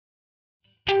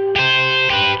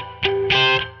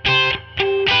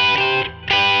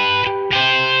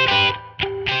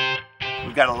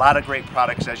got a lot of great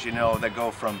products, as you know, that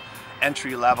go from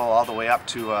entry level all the way up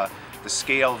to the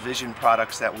scale vision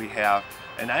products that we have.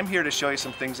 And I'm here to show you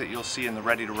some things that you'll see in the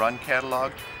Ready to Run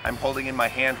catalog. I'm holding in my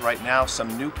hand right now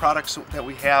some new products that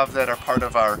we have that are part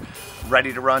of our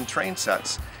Ready to Run train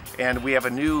sets. And we have a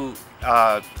new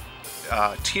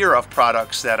tier of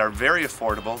products that are very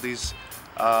affordable. These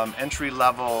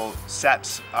entry-level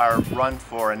sets are run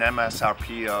for an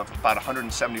MSRP of about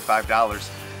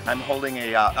 $175. I'm holding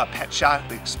a Pet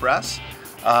Shop Express,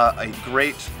 a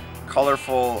great,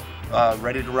 colorful,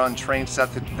 ready-to-run train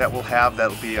set that we'll have.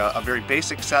 That'll be a very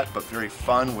basic set, but very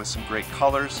fun with some great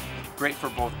colors. Great for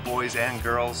both boys and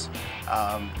girls.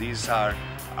 These are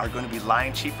going to be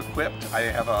Lion Chief equipped. I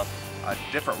have a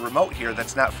different remote here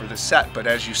that's not for the set, but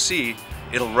as you see,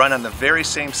 it'll run on the very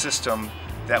same system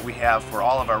that we have for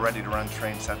all of our ready-to-run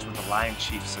train sets with the Lion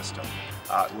Chief system.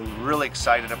 We're really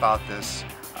excited about this.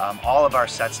 All of our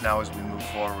sets now as we move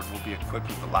forward will be equipped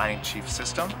with the Lion Chief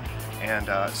system, and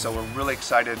so we're really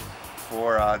excited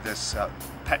for this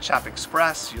Pet Shop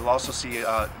Express. You'll also see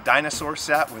a dinosaur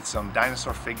set with some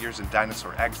dinosaur figures and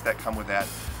dinosaur eggs that come with that.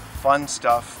 Fun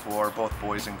stuff for both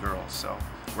boys and girls, so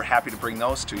we're happy to bring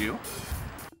those to you.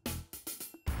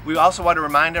 We also want to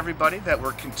remind everybody that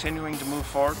we're continuing to move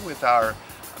forward with our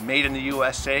Made in the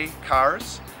USA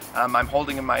cars. I'm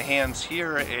holding in my hands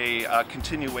here a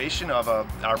continuation of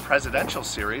our presidential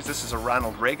series. This is a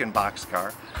Ronald Reagan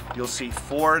boxcar. You'll see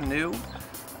 4 new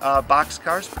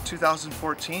boxcars for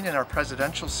 2014 in our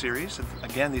presidential series.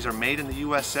 Again, these are made in the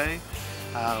USA.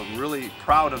 Really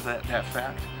proud of that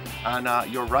fact.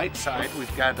 On your right side,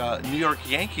 we've got a New York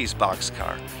Yankees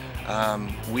boxcar.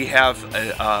 We have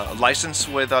a license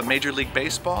with Major League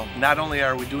Baseball. Not only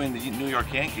are we doing the New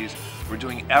York Yankees, we're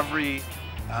doing every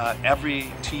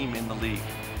team in the league.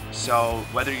 So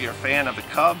whether you're a fan of the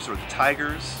Cubs or the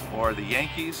Tigers or the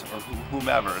Yankees or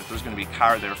whomever, there's going to be a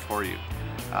car there for you.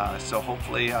 So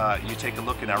hopefully you take a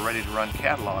look in our Ready to Run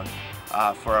catalog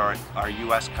for our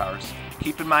US cars.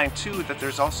 Keep in mind too that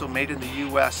there's also made in the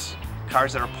US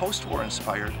cars that are post-war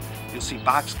inspired. You'll see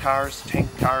box cars, tank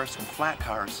cars, and flat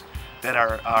cars that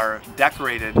are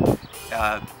decorated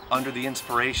under the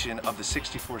inspiration of the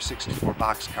 64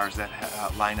 box cars that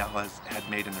Lionel had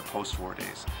made in their post-war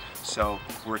days. So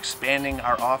we're expanding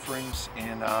our offerings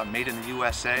in Made in the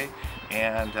USA,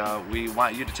 and we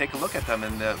want you to take a look at them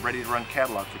in the Ready to Run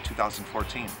catalog for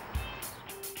 2014.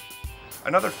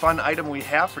 Another fun item we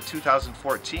have for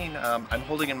 2014, I'm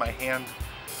holding in my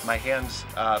hands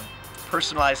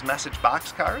personalized message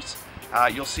boxcars.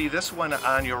 You'll see this one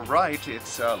on your right.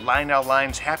 It's Lionel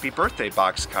Line's Happy Birthday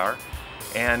boxcar,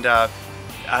 and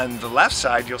on the left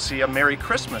side you'll see a Merry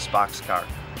Christmas boxcar.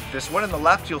 This one on the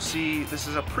left, you'll see, this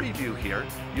is a preview here.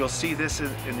 You'll see this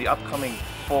in the upcoming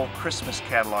full Christmas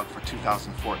catalog for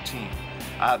 2014.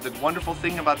 The wonderful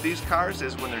thing about these cars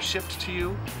is when they're shipped to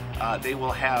you, they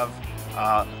will have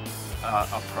a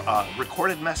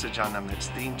recorded message on them that's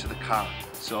themed to the car.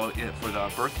 So for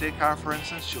the birthday car, for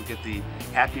instance, you'll get the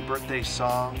happy birthday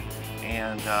song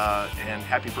and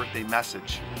happy birthday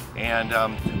message. And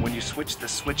when you switch the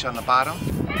switch on the bottom,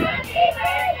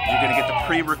 you're going to get the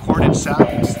pre-recorded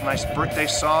sounds, the nice birthday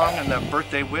song and the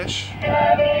birthday wish.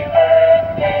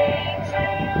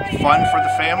 Fun for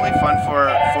the family, fun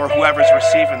for whoever's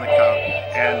receiving the car.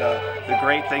 And the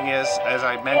great thing is, as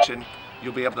I mentioned,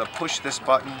 you'll be able to push this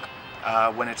button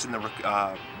when it's in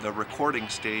the recording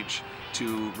stage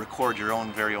to record your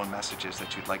very own messages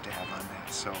that you'd like to have on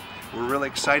that. So we're really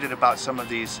excited about some of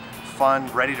these fun,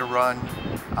 ready-to-run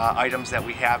items that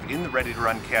we have in the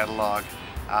Ready-to-Run catalog,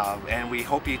 and we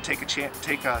hope you take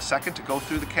a second to go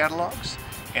through the catalogs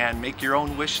and make your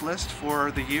own wish list for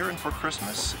the year and for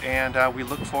Christmas, and we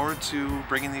look forward to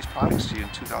bringing these products to you in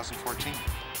 2014.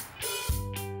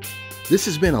 This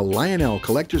has been a Lionel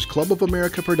Collectors Club of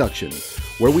America production,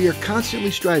 where we are constantly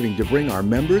striving to bring our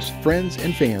members, friends,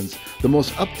 and fans the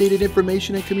most updated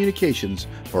information and communications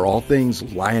for all things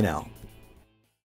Lionel.